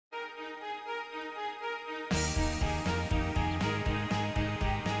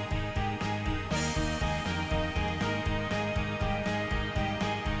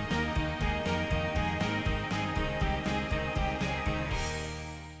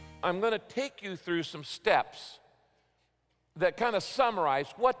I'm going to take you through some steps that kind of summarize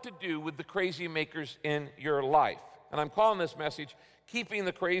what to do with the crazy makers in your life. And I'm calling this message, Keeping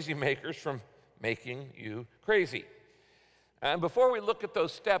the Crazy Makers from Making You Crazy. And before we look at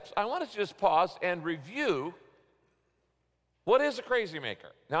those steps, I want to just pause and review what is a crazy maker.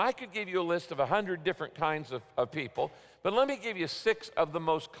 Now, I could give you a list of 100 different kinds of people, but let me give you 6 of the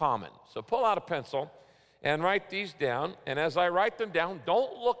most common. So pull out a pencil and write these down. And as I write them down,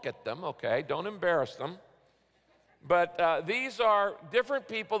 don't look at them, okay? Don't embarrass them. But these are different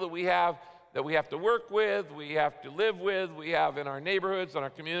people that we have to work with, we have to live with, we have in our neighborhoods, in our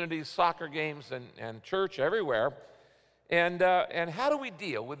communities, soccer games, and church, everywhere. And how do we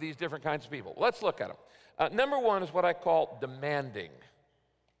deal with these different kinds of people? Let's look at them. Number 1 is what I call demanding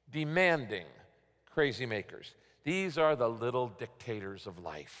crazy makers. These are the little dictators of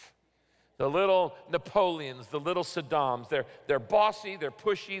life. The little Napoleons, the little Saddams. They're bossy, they're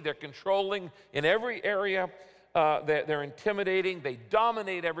pushy, they're controlling in every area. They're intimidating. They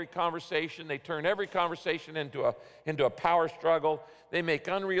dominate every conversation. They turn every conversation into a power struggle. They make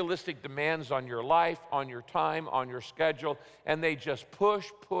unrealistic demands on your life, on your time, on your schedule, and they just push,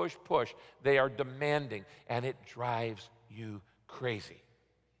 push, push. They are demanding, and it drives you crazy.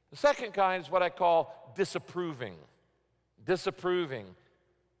 The second kind is what I call disapproving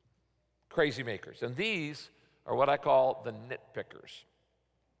crazy makers, and these are what I call the nitpickers.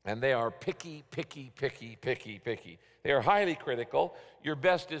 And they are picky. They are highly critical. Your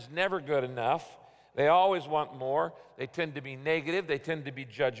best is never good enough. They always want more. They tend to be negative. They tend to be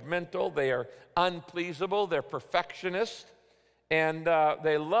judgmental. They are unpleasable. They're perfectionists. And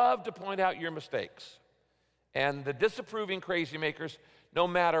they love to point out your mistakes. And the disapproving crazy makers, no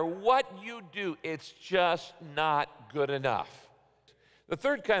matter what you do, it's just not good enough. The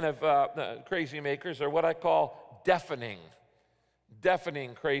third kind of crazy makers are what I call deafening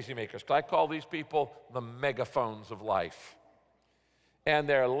crazy makers. I call these people the megaphones of life. And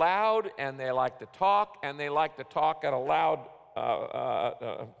they're loud, and they like to talk, and they like to talk at a loud,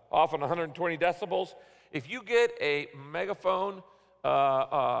 often 120 decibels. If you get a megaphone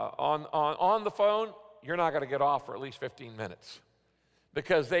on the phone, you're not going to get off for at least 15 minutes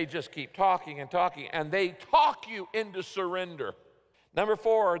because they just keep talking and talking, and they talk you into surrender. Number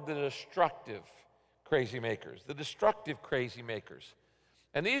 4 are the destructive crazy makers, the destructive crazy makers.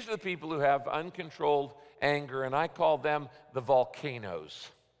 And these are the people who have uncontrolled anger, and I call them the volcanoes.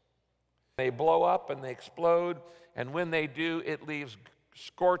 They blow up and they explode, and when they do, it leaves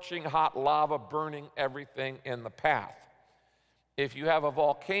scorching hot lava burning everything in the path. If you have a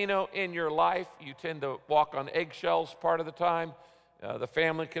volcano in your life, you tend to walk on eggshells part of the time. The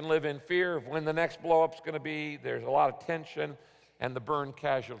family can live in fear of when the next blow up's going to be. There's a lot of tension, and the burn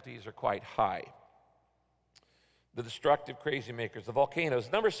casualties are quite high. The destructive crazy makers, the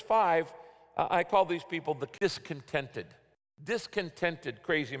volcanoes. Number 5, I call these people the discontented. Discontented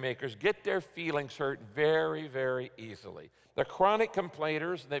crazy makers get their feelings hurt very, very easily. They're chronic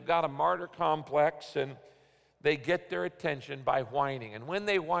complainers, and they've got a martyr complex, and they get their attention by whining. And when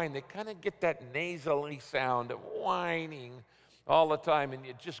they whine, they kind of get that nasally sound of whining all the time, and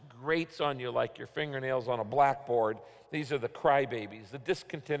it just grates on you like your fingernails on a blackboard. These are the crybabies, the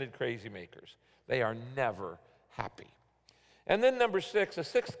discontented crazy makers. They are never happy. And then number 6, a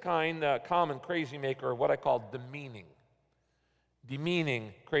 6th kind, common crazy maker, are what I call demeaning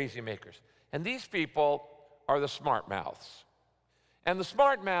crazy makers. And these people are the smart mouths. And the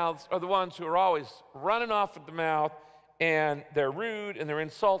smart mouths are the ones who are always running off at the mouth, and they're rude, and they're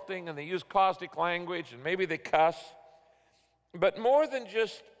insulting, and they use caustic language, and maybe they cuss. But more than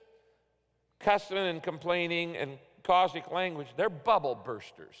just cussing and complaining and caustic language, they're bubble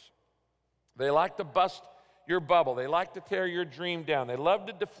bursters. They like to bust your bubble. They like to tear your dream down. They love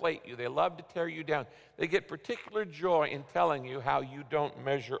to deflate you. They love to tear you down. They get particular joy in telling you how you don't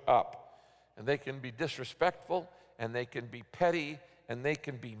measure up. And they can be disrespectful, and they can be petty, and they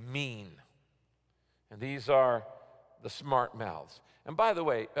can be mean. And these are the smart mouths. And by the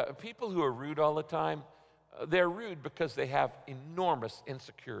way, people who are rude all the time, they're rude because they have enormous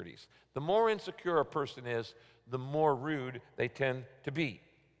insecurities. The more insecure a person is, the more rude they tend to be.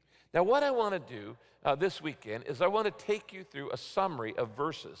 Now, what I want to do this weekend is I want to take you through a summary of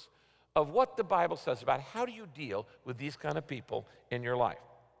verses of what the Bible says about how do you deal with these kind of people in your life.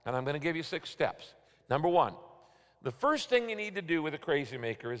 And I'm going to give you 6 steps. Number 1, the first thing you need to do with a crazy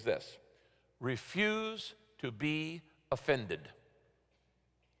maker is this: refuse to be offended.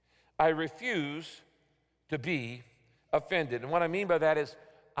 I refuse to be offended. And what I mean by that is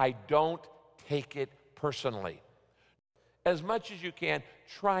I don't take it personally. As much as you can,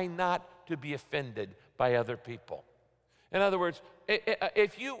 try not to be offended by other people. In other words,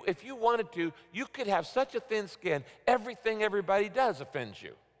 if you wanted to, you could have such a thin skin, everything everybody does offends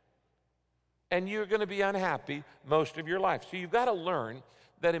you. And you're going to be unhappy most of your life. So you've got to learn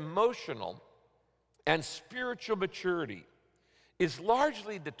that emotional and spiritual maturity is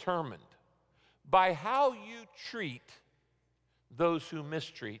largely determined by how you treat those who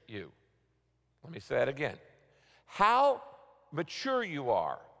mistreat you. Let me say that again. How mature you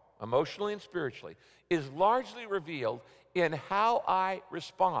are, emotionally and spiritually, is largely revealed in how I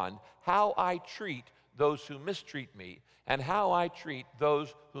respond, how I treat those who mistreat me, and how I treat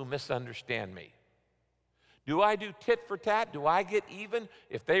those who misunderstand me. Do I do tit for tat? Do I get even?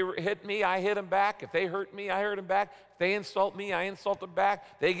 If they hit me, I hit them back. If they hurt me, I hurt them back. If they insult me, I insult them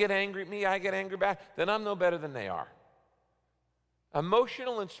back. They get angry at me, I get angry back. Then I'm no better than they are.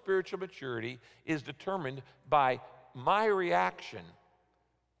 Emotional and spiritual maturity is determined by my reaction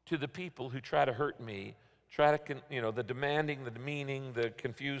to the people who try to hurt me, try to, the demanding, the demeaning, the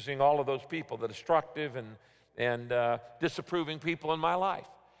confusing, all of those people, the destructive and disapproving people in my life.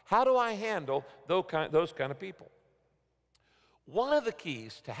 How do I handle those kind of people? One of the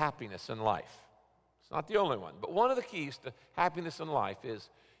keys to happiness in life, it's not the only one, but one of the keys to happiness in life is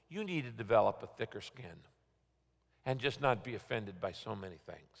you need to develop a thicker skin and just not be offended by so many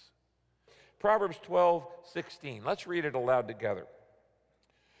things. Proverbs 12:16. Let's read it aloud together.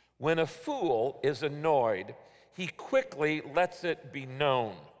 When a fool is annoyed, he quickly lets it be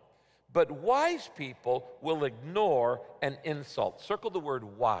known. But wise people will ignore an insult. Circle the word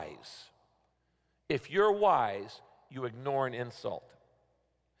wise. If you're wise, you ignore an insult.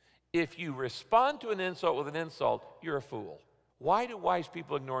 If you respond to an insult with an insult, you're a fool. Why do wise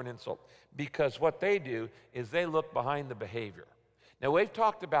people ignore an insult? Because what they do is they look behind the behavior. Now, we've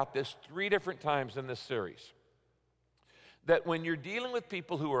talked about this 3 different times in this series. That when you're dealing with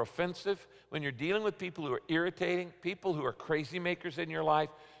people who are offensive, when you're dealing with people who are irritating, people who are crazy makers in your life,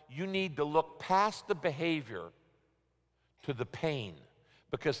 you need to look past the behavior to the pain.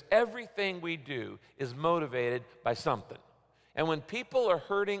 Because everything we do is motivated by something. And when people are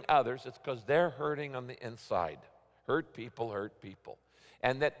hurting others, it's because they're hurting on the inside. Hurt people hurt people.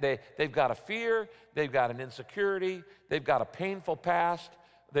 And that they've got a fear, they've got an insecurity, they've got a painful past,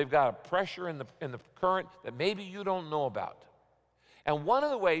 they've got a pressure in the current that maybe you don't know about. And one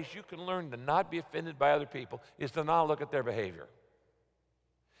of the ways you can learn to not be offended by other people is to not look at their behavior.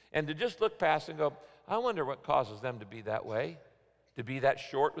 And to just look past and go, I wonder what causes them to be that way, to be that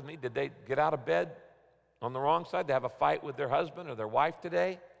short with me. Did they get out of bed on the wrong side? To have a fight with their husband or their wife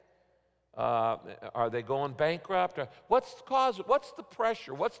today? Are they going bankrupt? What's the cause? What's the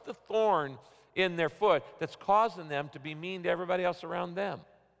pressure? What's the thorn in their foot that's causing them to be mean to everybody else around them?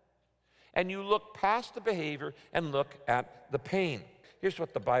 And you look past the behavior and look at the pain. Here's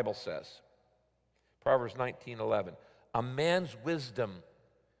what the Bible says. Proverbs 19:11. A man's wisdom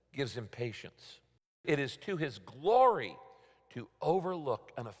gives him patience. It is to his glory to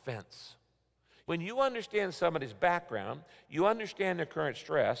overlook an offense. When you understand somebody's background, you understand their current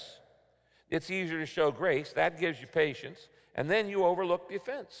stress, it's easier to show grace. That gives you patience. And then you overlook the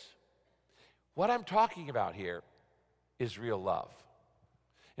offense. What I'm talking about here is real love.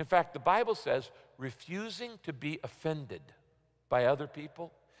 In fact, the Bible says refusing to be offended by other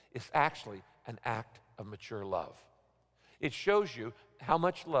people is actually an act of mature love. It shows you how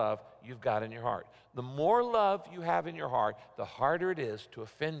much love you've got in your heart. The more love you have in your heart, the harder it is to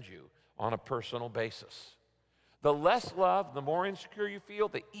offend you on a personal basis. The less love, the more insecure you feel,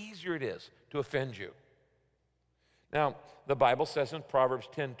 the easier it is to offend you. Now, the Bible says in Proverbs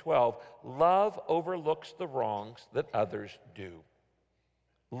 10:12, love overlooks the wrongs that others do.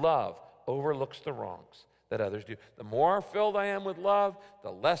 Love overlooks the wrongs that others do. The more filled I am with love,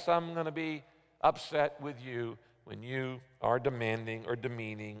 the less I'm going to be upset with you when you are demanding or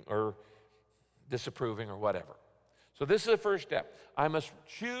demeaning or disapproving or whatever. So this is the first step. I must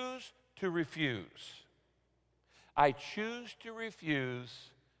choose to refuse. I choose to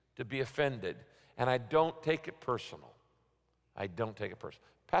refuse to be offended, and I don't take it personal. I don't take it personal.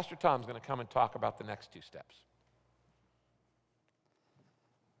 Pastor Tom's going to come and talk about the next 2 steps.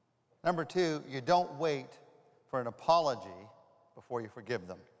 Number 2, you don't wait for an apology before you forgive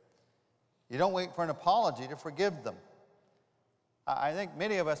them. You don't wait for an apology to forgive them. I think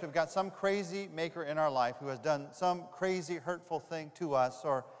many of us, we've got some crazy maker in our life who has done some crazy, hurtful thing to us,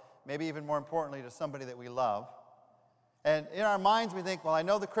 or maybe even more importantly, to somebody that we love. And in our minds, we think, well, I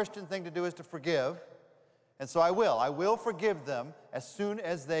know the Christian thing to do is to forgive, and so I will forgive them as soon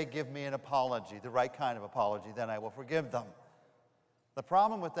as they give me an apology, the right kind of apology, then I will forgive them. The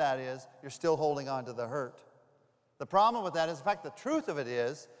problem with that is you're still holding on to the hurt. The problem with that is, in fact, the truth of it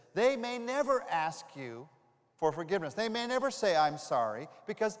is they may never ask you for forgiveness. They may never say, I'm sorry,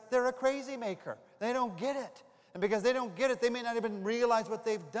 because they're a crazy maker. They don't get it. And because they don't get it, they may not even realize what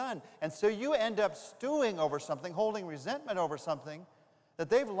they've done. And so you end up stewing over something, holding resentment over something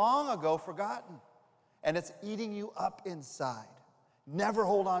that they've long ago forgotten. And it's eating you up inside. Never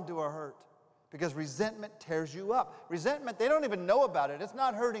hold on to a hurt, because resentment tears you up. Resentment, they don't even know about it. It's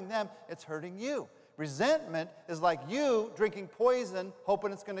not hurting them, it's hurting you. Resentment is like you drinking poison,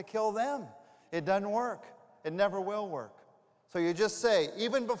 hoping it's going to kill them. It doesn't work. It never will work. So you just say,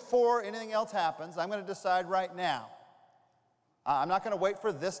 even before anything else happens, I'm going to decide right now. I'm not going to wait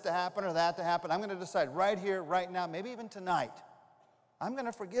for this to happen or that to happen. I'm going to decide right here, right now, maybe even tonight. I'm going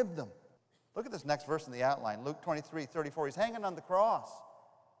to forgive them. Look at this next verse in the outline, Luke 23:34. He's hanging on the cross.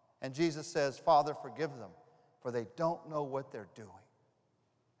 And Jesus says, Father, forgive them, for they don't know what they're doing.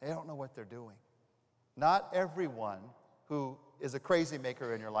 They don't know what they're doing. Not everyone who is a crazy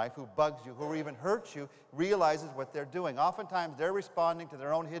maker in your life, who bugs you, who even hurts you, realizes what they're doing. Oftentimes, they're responding to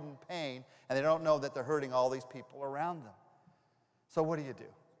their own hidden pain, and they don't know that they're hurting all these people around them. So what do you do?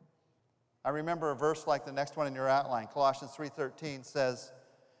 I remember a verse like the next one in your outline. Colossians 3:13 says,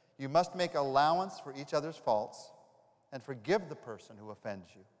 you must make allowance for each other's faults and forgive the person who offends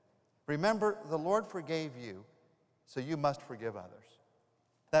you. Remember, the Lord forgave you, so you must forgive others.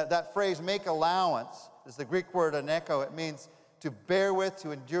 That phrase, make allowance, is the Greek word aneko. It means to bear with,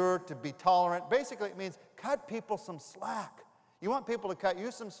 to endure, to be tolerant. Basically, it means cut people some slack. You want people to cut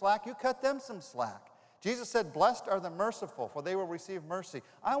you some slack, you cut them some slack. Jesus said, blessed are the merciful, for they will receive mercy.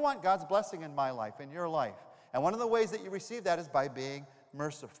 I want God's blessing in my life, in your life. And one of the ways that you receive that is by being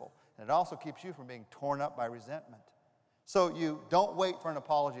merciful. And it also keeps you from being torn up by resentment. So you don't wait for an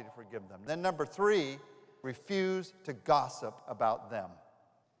apology to forgive them. Then number 3, refuse to gossip about them.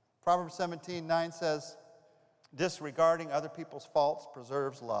 Proverbs 17:9 says, disregarding other people's faults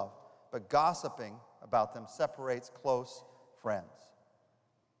preserves love, but gossiping about them separates close friends.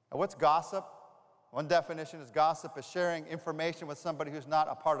 Now, what's gossip? One definition is gossip is sharing information with somebody who's not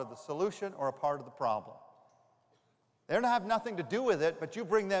a part of the solution or a part of the problem. They don't have nothing to do with it, but you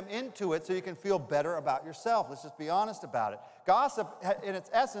bring them into it so you can feel better about yourself. Let's just be honest about it. Gossip, in its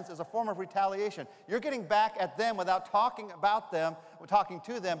essence, is a form of retaliation. You're getting back at them without talking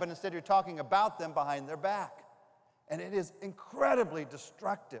to them, but instead you're talking about them behind their back. And it is incredibly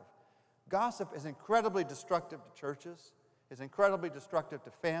destructive. Gossip is incredibly destructive to churches. It's incredibly destructive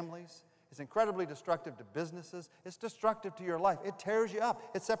to families. It's incredibly destructive to businesses. It's destructive to your life. It tears you up.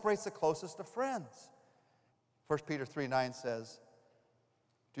 It separates the closest of friends. 1 Peter 3:9 says,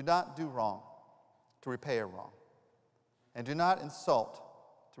 do not do wrong to repay a wrong, and do not insult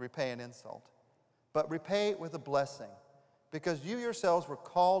to repay an insult, but repay with a blessing, because you yourselves were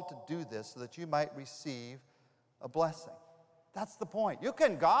called to do this so that you might receive a blessing. That's the point. You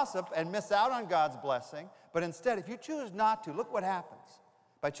can gossip and miss out on God's blessing, but instead, if you choose not to, look what happens.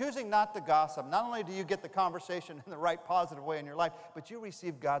 By choosing not to gossip, not only do you get the conversation in the right positive way in your life, but you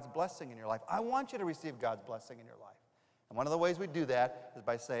receive God's blessing in your life. I want you to receive God's blessing in your life. And one of the ways we do that is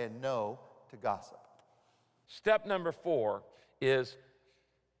by saying no to gossip. Step number 4 is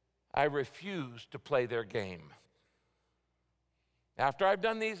I refuse to play their game. After I've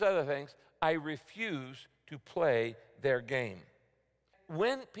done these other things, I refuse to play their game.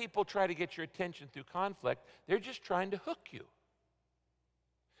 When people try to get your attention through conflict, they're just trying to hook you.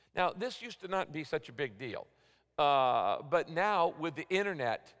 Now, this used to not be such a big deal, but now with the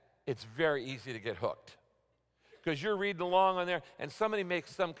internet, it's very easy to get hooked. Because you're reading along on there, and somebody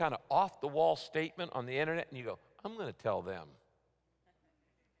makes some kind of off-the-wall statement on the internet, and you go, I'm going to tell them.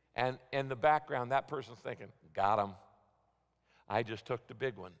 And in the background, that person's thinking, got him. I just took the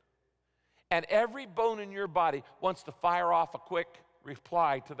big one. And every bone in your body wants to fire off a quick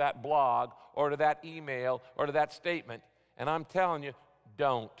reply to that blog or to that email or to that statement. And I'm telling you,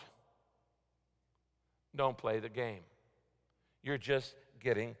 don't play the game. You're just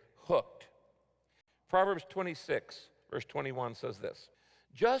getting hooked. Proverbs 26, verse 21 says this,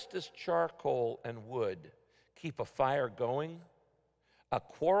 just as charcoal and wood keep a fire going, a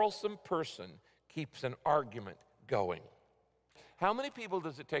quarrelsome person keeps an argument going. How many people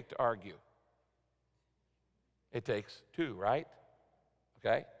does it take to argue? It takes 2, right?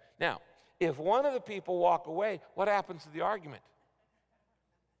 Okay? Now, if one of the people walk away, what happens to the argument?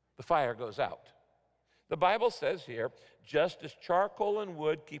 The fire goes out. The Bible says here, just as charcoal and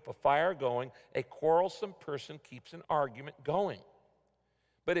wood keep a fire going, a quarrelsome person keeps an argument going.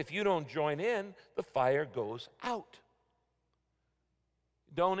 But if you don't join in, the fire goes out.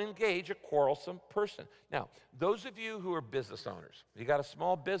 Don't engage a quarrelsome person. Now, those of you who are business owners, you got a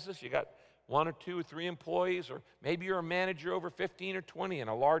small business, you got 1 or 2 or 3 employees, or maybe you're a manager over 15 or 20 in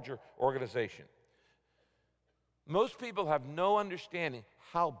a larger organization. Most people have no understanding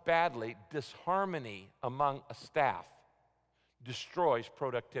how badly disharmony among a staff destroys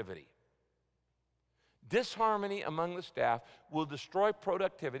productivity. Disharmony among the staff will destroy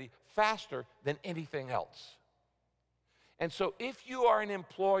productivity faster than anything else. And so if you are an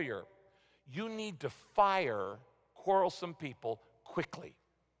employer, you need to fire quarrelsome people quickly.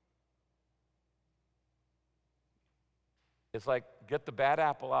 It's like get the bad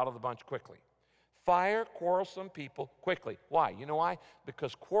apple out of the bunch quickly. Fire quarrelsome people quickly. Why? You know why?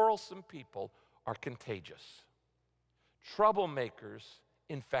 Because quarrelsome people are contagious. Troublemakers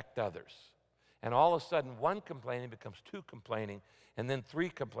infect others. And all of a sudden, one complaining becomes two complaining, and then three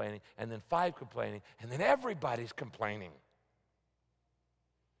complaining, and then five complaining, and then everybody's complaining.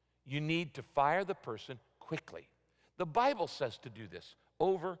 You need to fire the person quickly. The Bible says to do this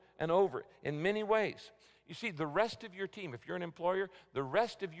over and over in many ways. You see, the rest of your team, if you're an employer, the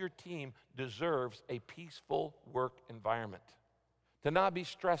rest of your team deserves a peaceful work environment. To not be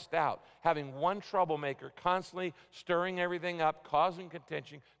stressed out, having one troublemaker constantly stirring everything up, causing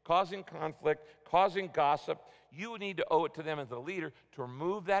contention, causing conflict, causing gossip. You need to owe it to them as a leader to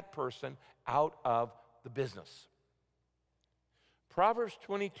remove that person out of the business. Proverbs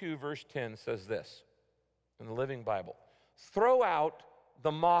 22, verse 10 says this in the Living Bible. Throw out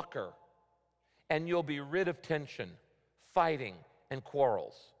the mocker, and you'll be rid of tension, fighting, and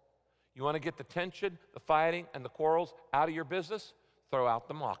quarrels. You want to get the tension, the fighting, and the quarrels out of your business? Throw out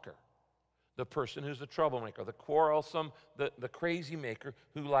the mocker, the person who's the troublemaker, the quarrelsome, the crazy maker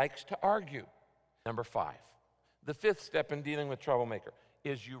who likes to argue. Number 5, the 5th step in dealing with troublemaker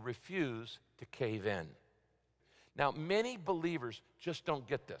is you refuse to cave in. Now, many believers just don't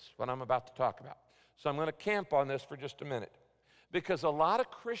get this, what I'm about to talk about. So I'm going to camp on this for just a minute, because a lot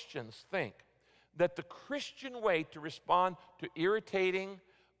of Christians think that the Christian way to respond to irritating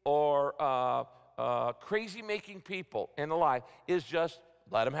or crazy-making people in life is just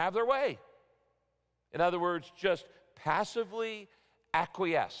let them have their way. In other words, just passively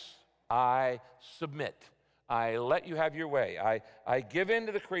acquiesce. I submit. I let you have your way. I give in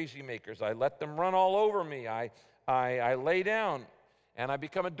to the crazy makers. I let them run all over me. I lay down and I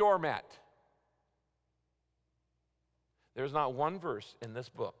become a doormat. There's not one verse in this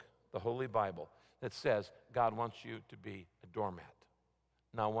book, the Holy Bible, that says God wants you to be a doormat.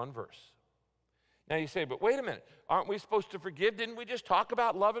 Not one verse. Now you say, but wait a minute, aren't we supposed to forgive? Didn't we just talk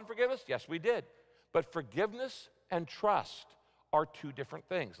about love and forgiveness? Yes, we did. But forgiveness and trust are two different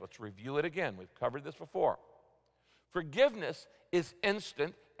things. Let's review it again. We've covered this before. Forgiveness is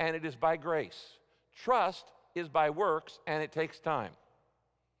instant and it is by grace. Trust is by works and it takes time.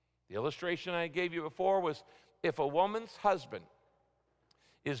 The illustration I gave you before was if a woman's husband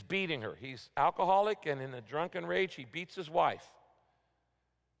is beating her, he's alcoholic and in a drunken rage, he beats his wife.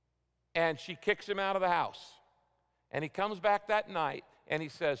 And she kicks him out of the house. And he comes back that night and he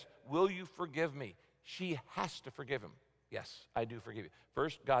says, will you forgive me? She has to forgive him. Yes, I do forgive you.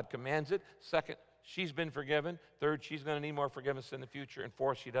 First, God commands it. Second, she's been forgiven. Third, she's going to need more forgiveness in the future. And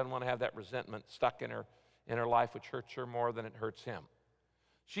fourth, she doesn't want to have that resentment stuck in her life, which hurts her more than it hurts him.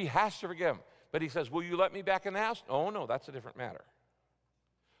 She has to forgive him. But he says, will you let me back in the house? Oh, no, that's a different matter.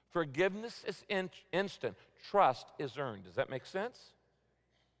 Forgiveness is instant. Trust is earned. Does that make sense?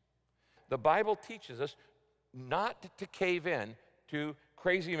 The Bible teaches us not to cave in to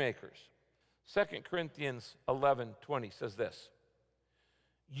crazy makers. 2 Corinthians 11:20 says this,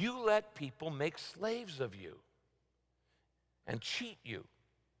 you let people make slaves of you and cheat you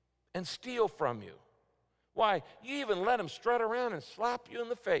and steal from you. Why, you even let them strut around and slap you in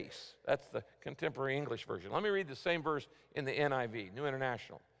the face. That's the contemporary English version. Let me read the same verse in the NIV, New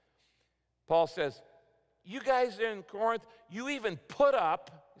International. Paul says, you guys in Corinth, you even put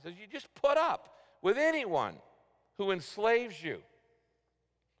up, he says, you just put up with anyone who enslaves you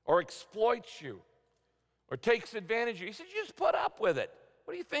or exploits you or takes advantage of you. He says, you just put up with it.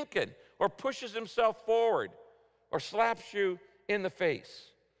 What are you thinking? Or pushes himself forward or slaps you in the face.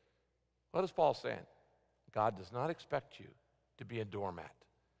 What is Paul saying? God does not expect you to be a doormat.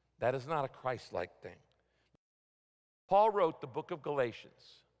 That is not a Christ-like thing. Paul wrote the book of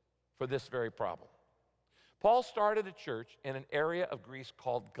Galatians for this very problem. Paul started a church in an area of Greece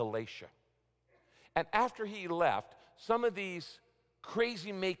called Galatia. And after he left, some of these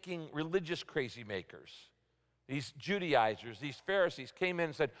crazy-making, religious crazy-makers, these Judaizers, these Pharisees came in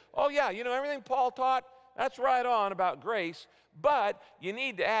and said, oh yeah, you know everything Paul taught? That's right on about grace, but you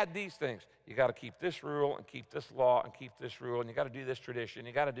need to add these things. You got to keep this rule and keep this law and keep this rule, and you got to do this tradition,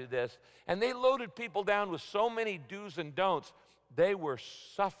 you got to do this. And they loaded people down with so many do's and don'ts, they were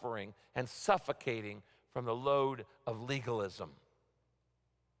suffering and suffocating from the load of legalism.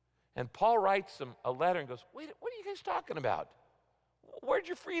 And Paul writes them a letter and goes, wait, what are you guys talking about? Where'd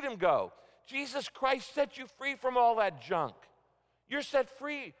your freedom go? Jesus Christ set you free from all that junk. You're set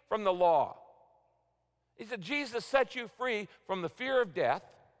free from the law. He said, Jesus set you free from the fear of death,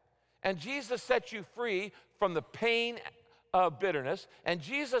 and Jesus set you free from the pain of bitterness, and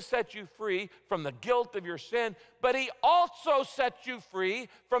Jesus set you free from the guilt of your sin, but he also set you free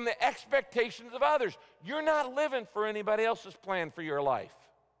from the expectations of others. You're not living for anybody else's plan for your life.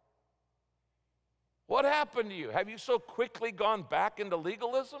 What happened to you? Have you so quickly gone back into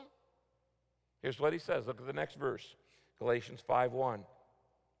legalism? Here's what he says. Look at the next verse, Galatians 5:1.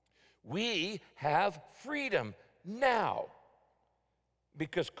 We have freedom now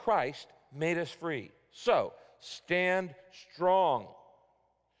because Christ made us free. So, stand strong.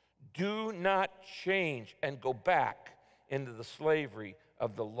 Do not change and go back into the slavery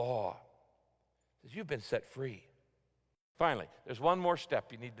of the law. Because you've been set free. Finally, there's one more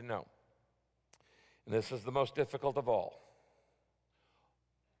step you need to know. And this is the most difficult of all.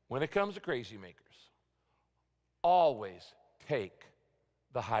 When it comes to crazy makers, always take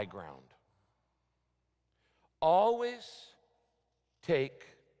the high ground. Always take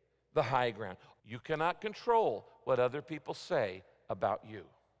the high ground. You cannot control what other people say about you.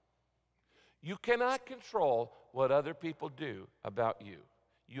 You cannot control what other people do about you.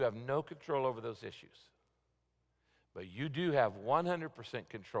 You have no control over those issues. But you do have 100%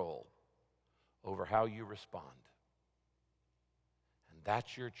 control over how you respond. And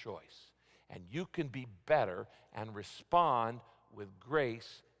that's your choice. And you can be better and respond with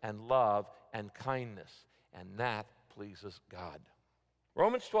grace and love and kindness. And that pleases God.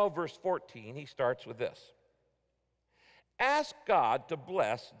 Romans 12, verse 14, he starts with this. Ask God to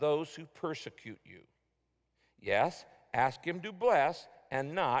bless those who persecute you. Yes, ask him to bless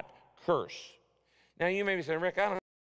and not curse. Now you may be saying, Rick, I don't